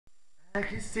I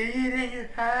can see it in your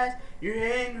eyes, you're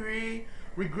angry,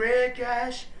 regret,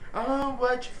 gosh, oh,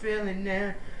 what you feeling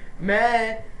now?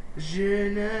 Mad, 'cause you're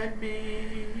not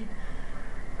me.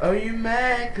 Oh, you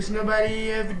mad, 'cause nobody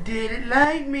ever did it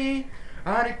like me.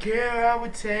 All the care I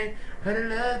would take, all the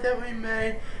love that we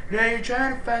made. Now you're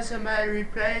trying to find somebody to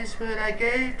replace what I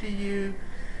gave to you.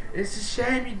 It's a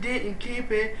shame you didn't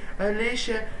keep it,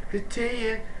 Alicia,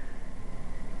 continue.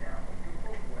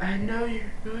 I know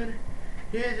you're gonna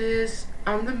hear this.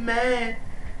 I'm the man.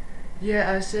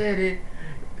 Yeah, I said it.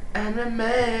 I'm the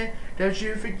man. Don't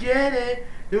you forget it.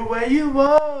 The way you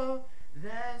walk,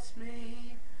 that's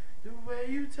me. The way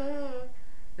you talk,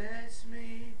 that's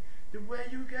me. The way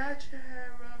you got your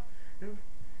hair up.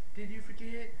 Did you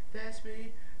forget? That's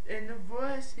me. And the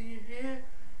voice in your ear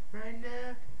right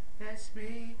now, that's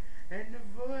me. And the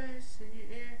voice in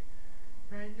your ear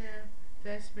right now,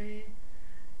 that's me.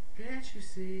 Can't you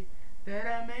see that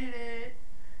I made it?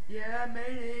 Yeah, I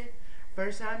made it.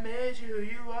 First I made you who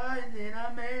you are, and then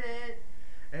I made it.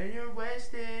 And you're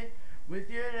wasted with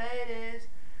your ladies.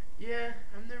 Yeah,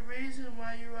 I'm the reason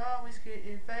why you're always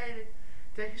getting faded.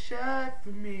 Take a shot for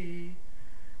me.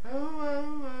 Oh,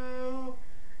 oh, oh.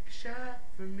 A shot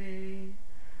for me.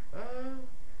 Oh,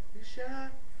 a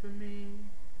shot for me.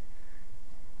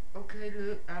 Okay,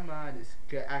 look, I'm honest.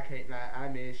 I can't lie, I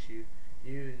miss you.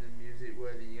 You and the music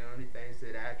were the only things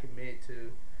that I commit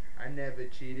to. I never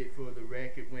cheated for the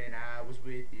record when I was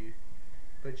with you.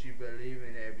 But you believe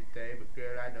in everything, but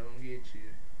girl, I don't get you.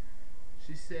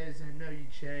 She says, I know you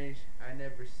changed, I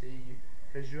never see you.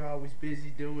 'Cause you're always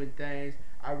busy doing things.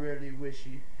 I really wish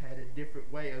you had a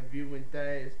different way of viewing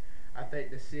things. I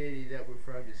think the city that we're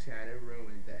from just kinda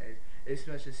ruined things. It's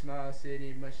such a small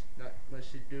city, not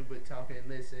much to do but talk and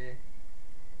listen.